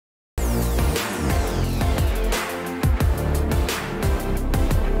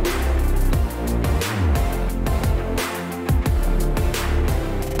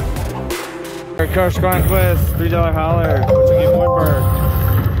Crush Conquest, $3 holler. What's your game, Wittenberg?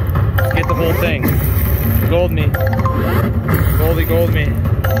 Get the whole thing. Gold me. Gold me.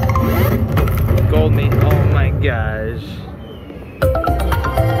 Gold me. Oh my gosh.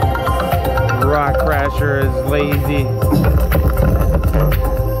 Rock Crasher is lazy.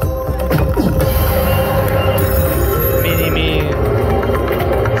 Mini me.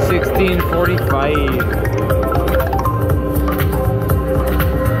 1645.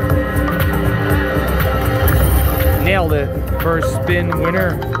 Nailed it. First spin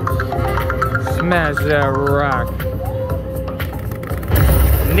winner. Smash that rock.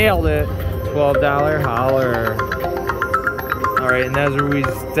 Nailed it. $12 holler. Alright, and that's where we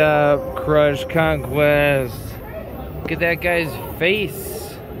stop. Crush Conquest. Look at that guy's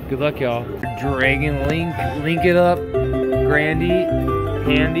face. Good luck, y'all. Dragon Link. Link it up. Grandy.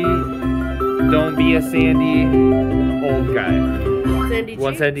 Handy. Don't be a Sandy. Old guy. Sandy.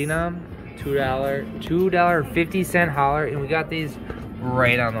 One cent denom. $2.50 holler, and we got these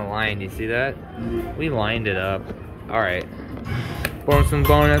right on the line. You see that? We lined it up. All right. Bonus and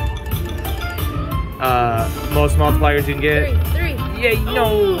bonus. Most multipliers you can get. Three. Yeah.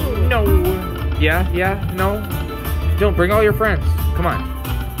 No. No. Yeah. No. Don't bring all your friends. Come on.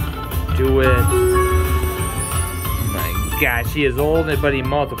 Do it. My gosh, he is old, but he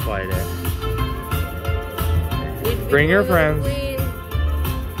multiplied it. Bring your friends.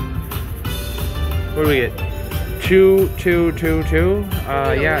 What do we get? 2, 2, 2, 2.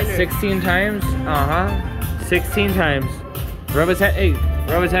 Yeah, 16 times. 16 times. Rub his head. Hey,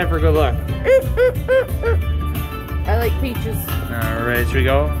 rub his head for good luck. I like peaches. Alright, should we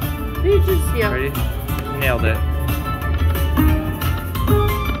go? Peaches, yeah. Ready? Nailed it.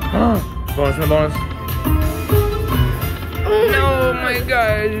 Bonus and bonus. No, my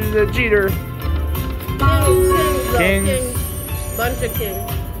God, he's a cheater. Kings. Bunch of kings.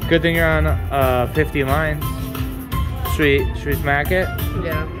 Good thing you're on 50 lines. Should we smack it?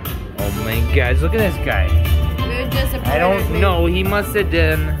 Yeah. Oh my gosh, look at this guy. I don't know. He must have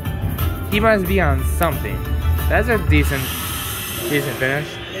done. He must be on something. That's a decent finish.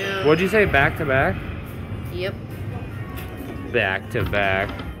 Yeah. What'd you say? Back to back? Yep. Back to back.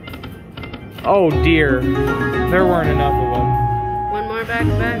 Oh dear. There weren't enough of them. One more back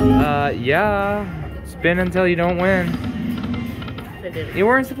to back? Yeah. Spin until you don't win. I didn't. You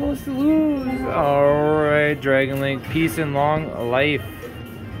weren't supposed to lose. Alright, Dragon Link. Peace and long life.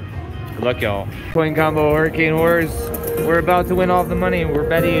 Good luck, y'all. Coin combo, Hurricane Wars. We're about to win all the money. We're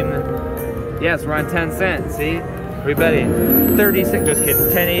betting. Yes, we're on 10 cents. See? We're betting 36. Just kidding.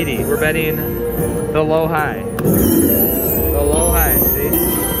 1080. We're betting the low high. The low high. See?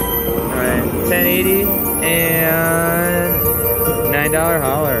 Alright. 1080 and $9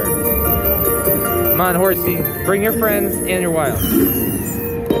 holler. Come on, horsey. Bring your friends and your wild.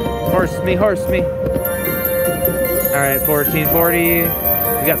 Horse me. Alright, 1440.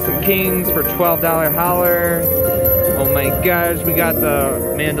 We got some kings for $12 holler. Oh my gosh, we got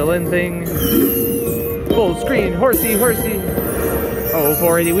the mandolin thing. Full screen, horsey. Oh,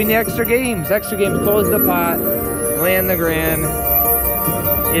 480. We need extra games. Close the pot. Land the grand.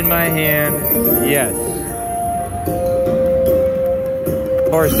 In my hand. Yes.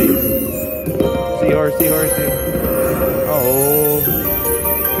 Horsey. Horsey. Oh.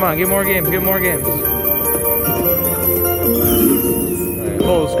 Come on, get more games. Right,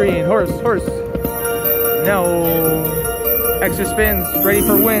 full screen, horse. No. Extra spins, ready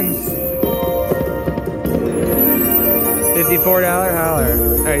for wins. $54 holler.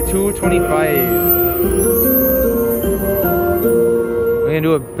 Alright, $2.25. We're gonna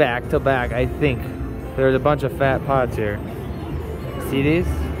do it back to back, I think. There's a bunch of fat pots here. See these?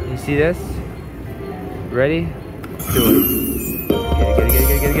 You see this? Ready? Do it.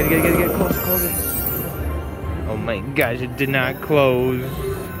 Get it. Close it. Oh my gosh, it did not close.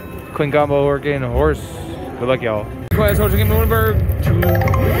 Queen combo working, horse. Good luck, y'all. Conquest, Wittenberg,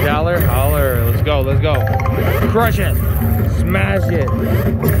 $2 holler. Let's go. Crush it. Smash it.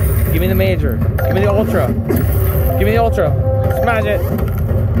 Give me the major. Give me the ultra. Smash it.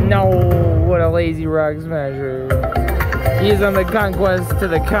 No, what a lazy rock smasher. He is on the Conquest to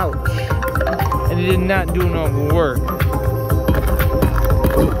the couch. And he did not do no work.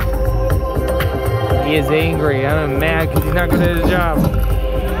 He is angry. I'm mad because he's not good at his job.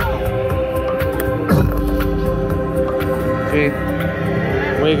 See?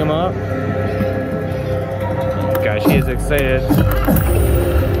 Wake him up. Gosh, he is excited.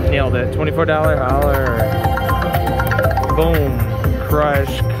 Nailed it. $24 holler. Boom.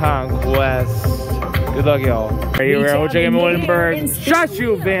 Crush Conquest. Good luck, y'all. Right here, we're checking Wittenberg. Shut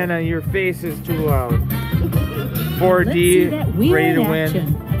you, Vanna. Your face is too loud. 4D, ready to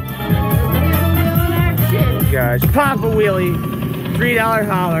win. gosh. Pop a wheelie. $3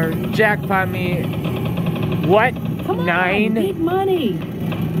 holler. Jackpot me. What? Come on, 9? big money.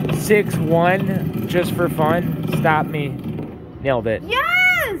 6-1 just for fun. Stop me. Nailed it.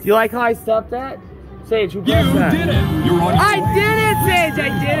 Yes! You like how I stopped that? Sage, who You pressed that? did it! You're on I did it, Sage! I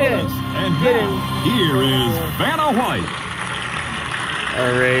did it! And now, here is Vanna White.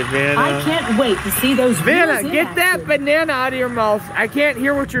 Alright, Vanna. I can't wait to see those Vanna, wheels in get that action. banana out of your mouth. I can't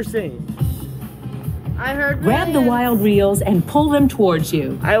hear what you're saying. I heard. Grab the wild reels and pull them towards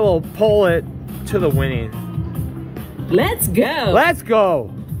you. I will pull it to the winning. Let's go. Let's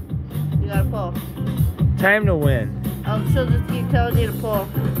go. You gotta pull. Time to win. She'll just keep telling you to pull.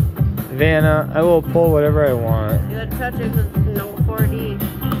 Vanna, I will pull whatever I want. You gotta touch it because it's no 4D.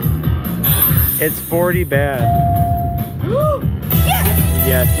 It's 40 bad. Yes!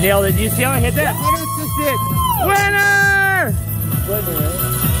 Yes, nailed it. Do you see how I hit that? Winner!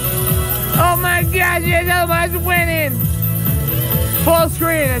 Oh my gosh, yes, I was winning. Full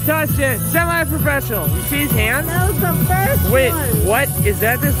screen, I touched it. Semi-professional. You see his hand? That was the first Wait, one. what? Is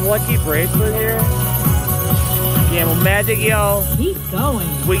that this lucky bracelet here? Yeah, well, magic, yo. Keep going.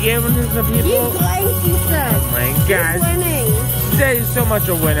 We gave him to some You people. blanked, you said. Oh my You're gosh. winning. Today is so much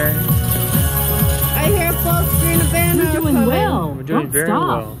a winner. I hear full screen of Vanna You're doing coming. well. We're doing Don't very stop.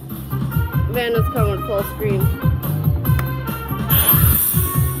 well. Vanna's coming full screen.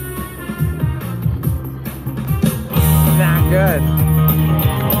 Not good.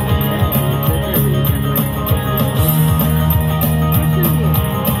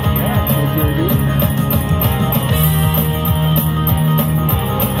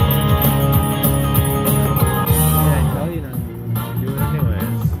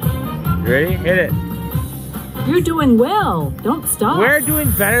 Ready? Hit it. You're doing well. Don't stop. We're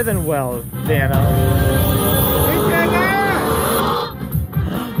doing better than well, Vanna.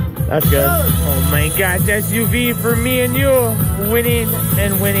 That's good. Oh my gosh, SUV for me and you. Winning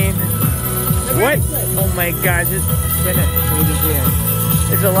and winning. What? Oh my gosh, just spin it so we can see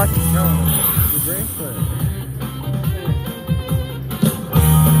it. It's a lucky no. The bracelet.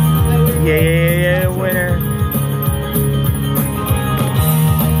 Yeah, winner.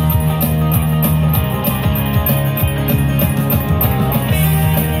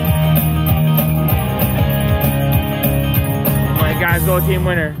 Guys, go team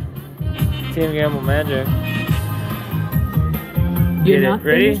winner. Team Gamble Magic. You're Get it. not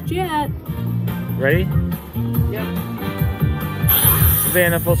Ready? finished yet. Ready? Yep.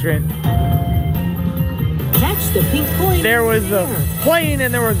 Vanna, full screen. Catch the pink coin. There was the plane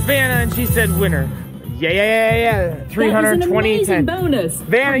and there was Vanna and she said winner. Yeah. 320 That was an amazing times. bonus.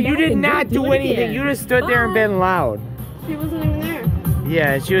 Vanna, Come you back did and not do it anything. again. You just stood there and been loud. She wasn't even there.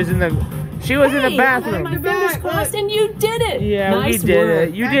 Yeah, she was in the bathroom. My fingers crossed and you did it. Yeah, nice we did work.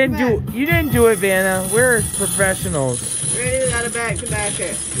 it. You didn't do it, Vanna. We're professionals. Ready? We got it back to back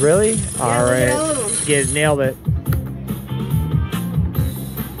it. Really? Yeah, All look at right. all of them. Get it, nailed it.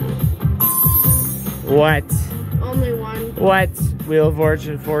 What? Only one. What? Wheel of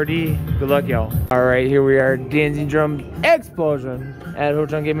Fortune 4D. Good luck, y'all. All right, here we are. Dancing Drum Explosion at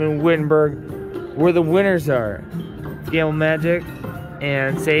Hotel Gaming Wittenberg, where the winners are. Gamble Magic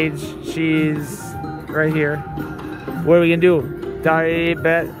and Sage. She's right here. What are we gonna do? Die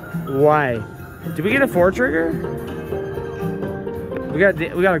bet. Why? Did we get a 4 trigger? We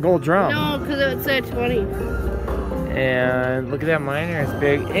got a gold drum. No, because it would say 20. And look at that miner, it's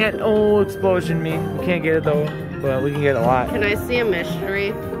big. And oh, explosion me. We can't get it though, but we can get a lot. Can I see a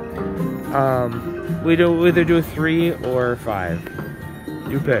mystery? We either do 3 or 5.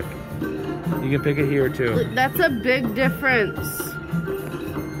 You pick. You can pick it here too. That's a big difference.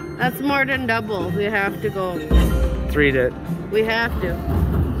 That's more than double. We have to go. 3 it. We have to.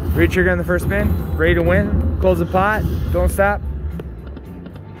 Re-trigger on the first spin. Ready to win. Close the pot. Don't stop.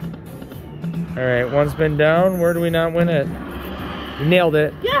 All right, 1 spin down. Where do we not win it? We nailed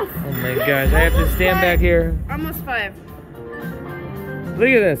it. Yes. Oh my gosh, I have to stand back here. Almost 5. Look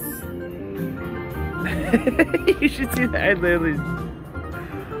at this. You should see that. I literally.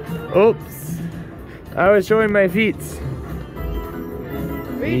 Oops. I was showing my feet.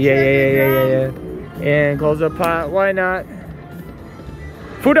 Yeah. And close the pot. Why not?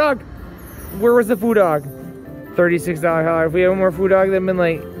 Food dog. Where was the food dog? $36 holler. If we had one more food dog, that'd been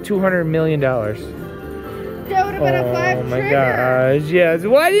like $200 million. That would have been a 5 Oh my trigger. gosh, yes.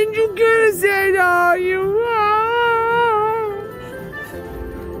 Why didn't you get us that? Oh, you are.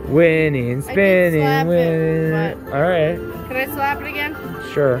 Winning, spinning, slap it, winning. but- All right, Can I slap it again?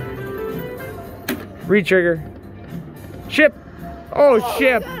 sure. Re-trigger. Ship. Oh,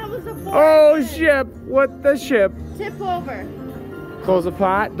 ship. My God, it was a 4. Oh, ship. What the ship? Tip over. Close the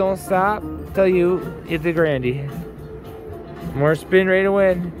pot. Don't stop. till you hit the grandy. More spin rate to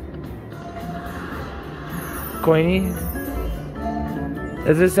win. Coiny.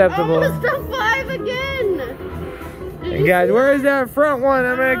 It's acceptable. Almost a 5 again. Hey guys, where is that front one?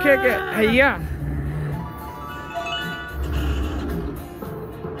 I'm gonna kick it. Hey, yeah.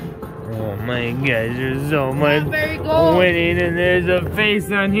 Oh my gosh, there's so much winning, and there's a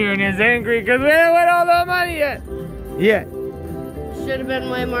face on here and it's angry because we didn't win all the money yet. Yeah. Should have been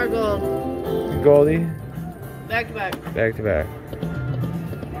way more gold. Goldie. Back to back. Back to back.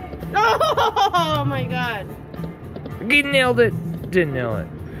 Oh my god. He nailed it. Didn't nail it.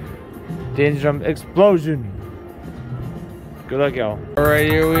 Danger jump explosion. Good luck, y'all. All right,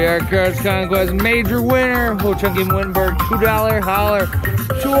 here we are. Conquest major winner. Whole chunky Wittenberg $2 holler.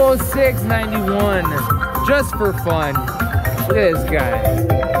 206.91. Just for fun. Look at this guy.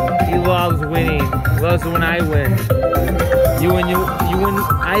 He loves winning. He loves when I win. You win, you win,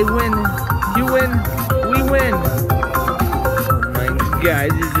 I win. You win, we win. Oh my God,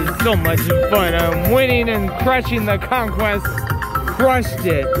 this is so much fun. I'm winning and crushing the Conquest. Crushed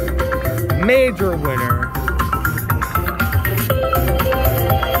it. Major winner.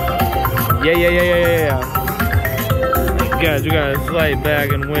 Yeah. Guys, we gotta slide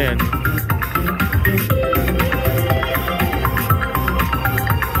back and win.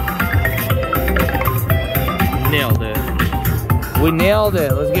 Nailed it. We nailed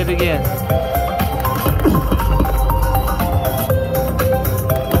it. Let's get it again.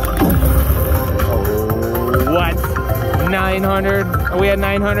 Oh, what? 900? Are we at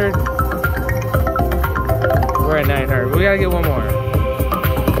 900? We're at 900. We gotta get one more.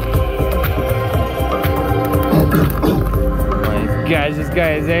 Guys, this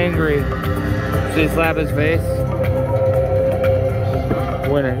guy is angry. Should he slap his face?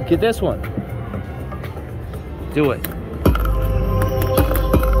 Winner. Get this one. Do it.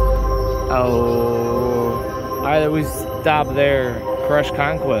 Oh. Either we stop there. Crush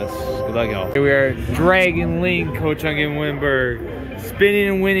Conquest. Good luck, y'all. Here we are. Dragon Link, Coach Chunky and Wittenberg. Spinning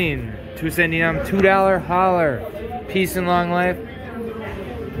and winning. 279, $2 holler. Peace and long life.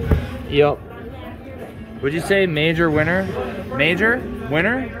 Yup. Would you say major winner? Major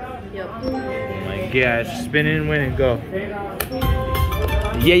winner? Yep. Oh my gosh, spinning and winning, go.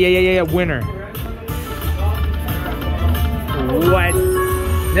 Yeah, winner. What?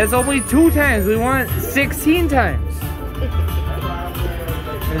 That's only 2 times. We want 16 times.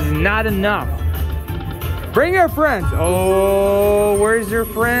 This is not enough. Bring your friends. Oh, where's your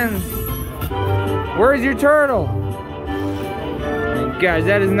friends? Where's your turtle? Guys,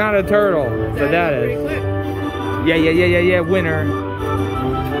 that is not a turtle. So that is. Yeah, winner.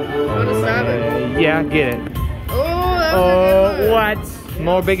 Want to stop it? Yeah, get it. Oh, that was a good one. What?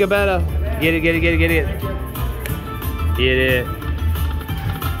 More bigger, better. Get it. Get it.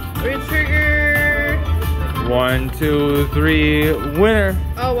 Re-trigger. 1, 2, 3, winner.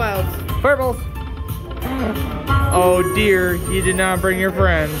 Oh, wow. Purples. Oh dear, you did not bring your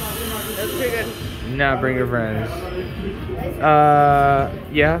friends. That's pretty good. Not bring your friends.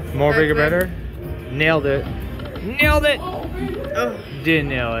 Yeah, more bigger, better. Nailed it. Nailed it! Oh. Didn't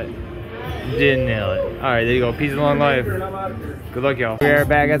nail it. Didn't nail it. Alright, there you go. Peace and long life. Good luck, y'all. We are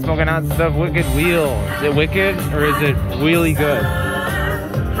back at Smokin' Hot Stuff Wicked Wheel. Is it wicked or is it wheelie good?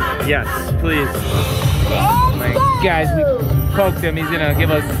 Yes, please. Oh my guys, we poked him. He's gonna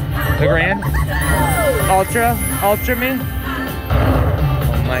give us the grand. Ultra me.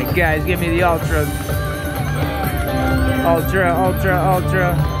 Oh my guys, give me the ultras. Ultra.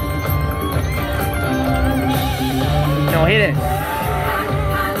 No, hit it.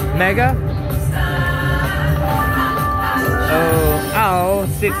 Mega. Oh,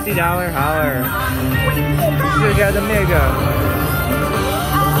 $60 holler. Should've got the mega.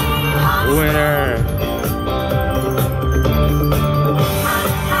 Winner.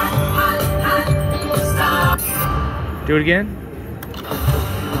 Do it again.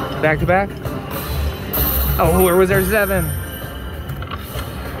 Back to back. Oh, where was our 7?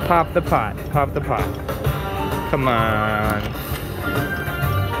 Pop the pot. Come on.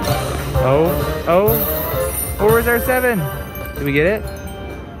 Oh, where's our 7? Did we get it?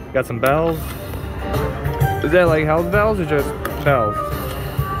 Got some bells. Is that like health bells or just bells?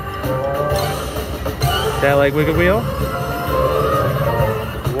 Is that like Wicked Wheel?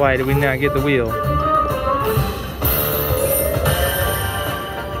 Why did we not get the wheel?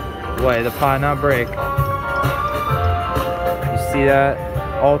 Why did the pot not break? You see that?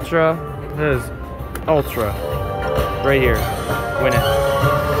 Ultra. This is ultra. Right here. Win it.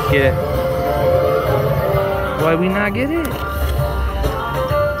 Get it. Why did we not get it?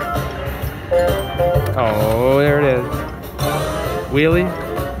 Oh, there it is. Wheelie.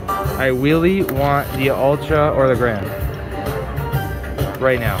 I really want the Ultra or the Grand.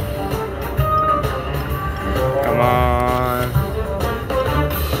 Right now. Come on.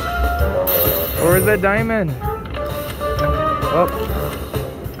 Where's that diamond? Oh.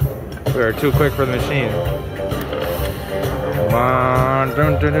 We are too quick for the machine. Come on.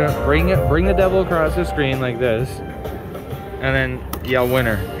 Dun, dun, dun. Bring the devil across the screen like this. And then yell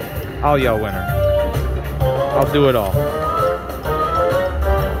winner. I'll yell winner. I'll do it all.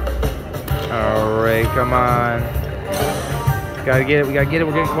 Alright, come on. Gotta get it, we gotta get it.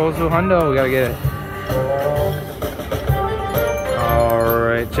 We're getting close to a hundo. We gotta get it.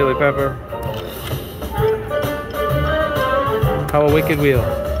 Alright, chili pepper. How a wicked wheel.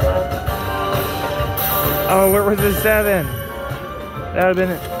 Oh, where was the 7? That would have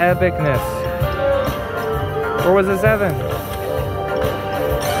been epicness. Where was the 7?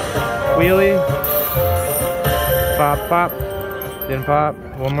 Wheelie. Pop, pop. Didn't pop.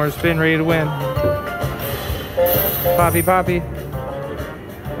 One more spin, ready to win. Poppy, poppy.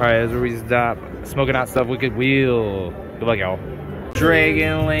 Alright, as we stop. Smoking hot stuff, wicked wheel. Good luck, y'all.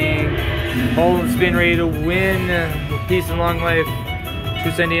 Dragon Link. Hold and spin, ready to win. Peace and long life.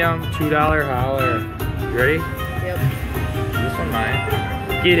 2 cent down, $2 holler. You ready? Yep. This one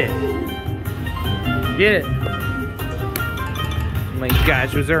mine. Get it. Get it. Oh my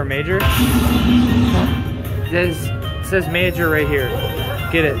gosh, was there a major? It says major right here.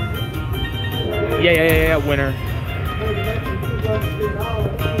 Get it. Yeah, winner.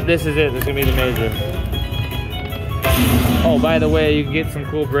 This is it. This is gonna be the major. Oh, by the way, you can get some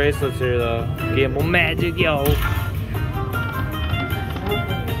cool bracelets here though. Gamble magic, yo.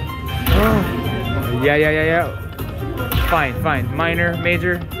 Yeah. Fine. Minor,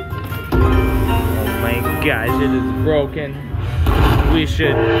 major. Oh my gosh, it is broken. We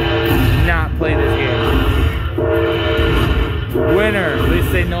should not play this game. Winner. At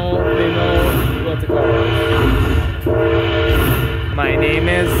least they know what to call us. My name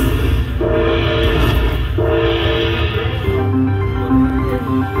is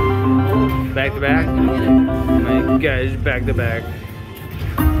back to back. Oh my gosh, back to back.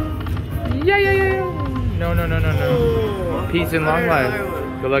 Yeah. No. Peace and long life.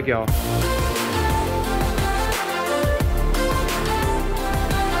 Good luck, y'all.